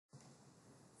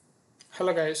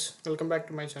Hello guys, welcome back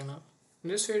to my channel. In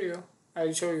this video,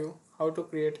 I'll show you how to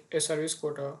create a service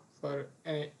quota for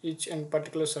each and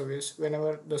particular service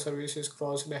whenever the service is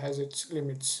crossed and has its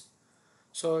limits.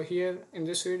 So here in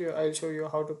this video, I'll show you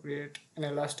how to create an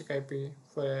elastic IP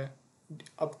for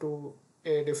up to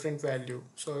a different value.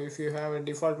 So if you have a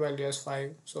default value as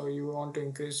 5, so you want to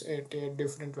increase it to a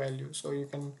different value. So you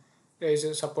can raise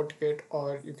a support ticket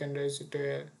or you can raise it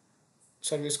to a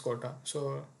service quota.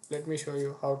 So let me show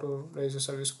you how to raise a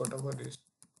service quota for this.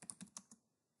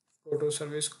 Go to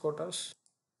service quotas,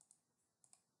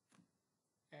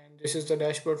 and this is the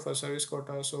dashboard for service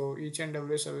quota. So each and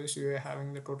every service you are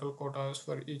having the total quotas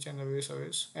for each and every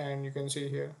service, and you can see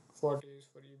here 40 is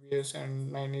for EBS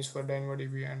and 9 is for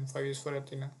DynamoDB and 5 is for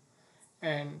Athena.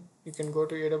 And you can go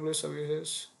to AWS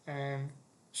services, and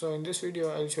so in this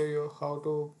video I'll show you how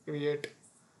to create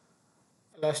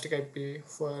elastic IP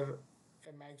for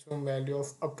a maximum value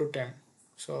of up to 10.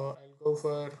 So I'll go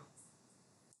for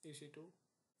EC2.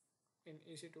 In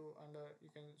EC2 under you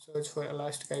can search for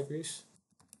elastic IPs.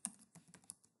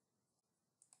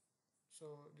 So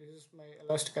this is my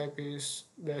elastic IPs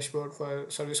dashboard for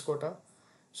service quota.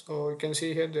 So you can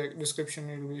see here the description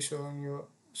will be showing you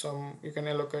some you can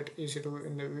allocate EC2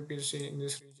 in the VPC in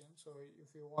this region. So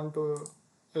if you want to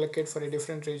allocate for a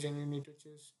different region, you need to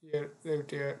choose here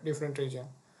a different region.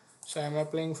 So I'm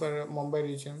applying for Mumbai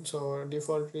region. So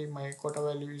defaultly my quota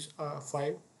value is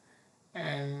 5,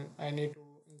 and I need to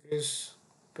increase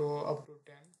to up to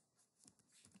 10.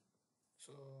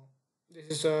 So this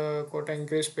is a quota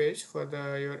increase page for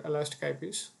the your elastic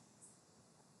IPs.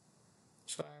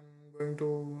 So I'm going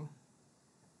to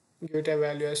give it a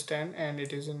value as 10 and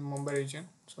it is in Mumbai region.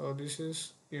 So this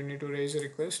is you need to raise a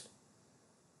request.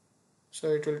 So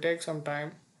it will take some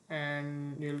time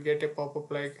and you'll get a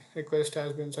pop-up like request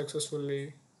has been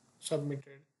successfully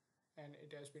submitted and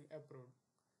it has been approved.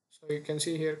 So you can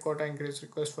see here quota increase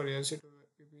request for LC2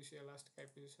 VPC elastic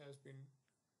IPs has been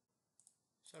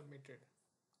submitted.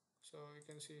 So you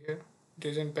can see here it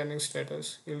is in pending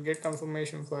status. You'll get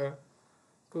confirmation for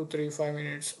 2 3 5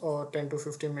 minutes or 10 to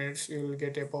 15 minutes. You will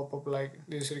get a pop-up like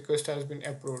this request has been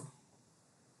approved.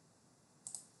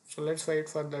 So let's wait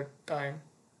for that time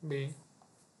being.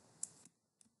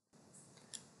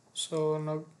 So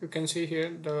now you can see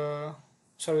here the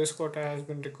service quota has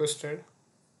been requested.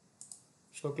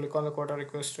 So click on the quota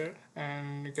requested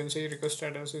and you can see request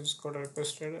status is quota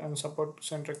requested and support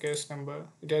center case number.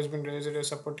 It has been raised as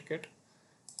support ticket,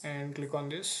 and click on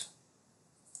this.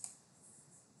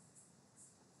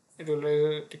 It will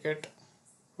raise a ticket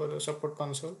for the support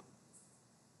console.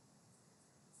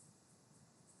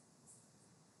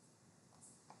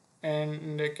 And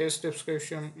in the case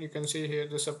description you can see here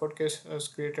the support case is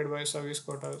created by service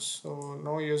quotas. So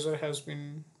no user has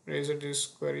been raised this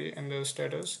query and the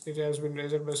status. It has been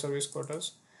raised by service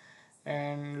quotas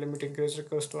and limit increase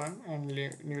request 1 and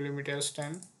new limit as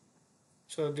 10.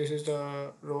 So this is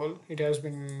the role. It has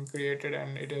been created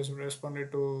and it has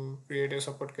responded to create a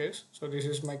support case. So this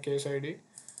is my case ID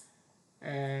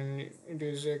and it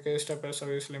is a case type as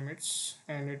service limits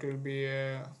and it will be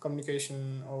a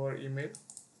communication over email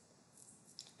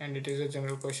and it is a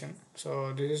general question.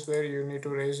 So this is where you need to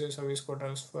raise the service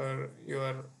quotas for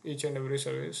your each and every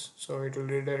service. So it will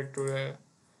redirect to a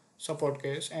support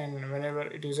case and whenever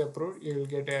it is approved you will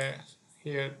get a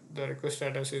here the request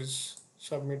status is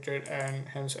submitted and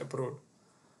hence approved.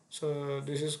 So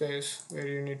this is guys where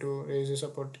you need to raise a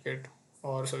support ticket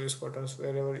or service quotas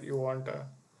wherever you want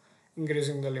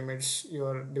increasing the limits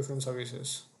your different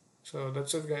services. So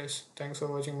that's it guys, thanks for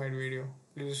watching my video.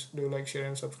 Please do like, share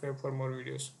and subscribe for more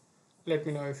videos. Let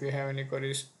me know if you have any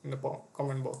queries in the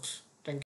comment box.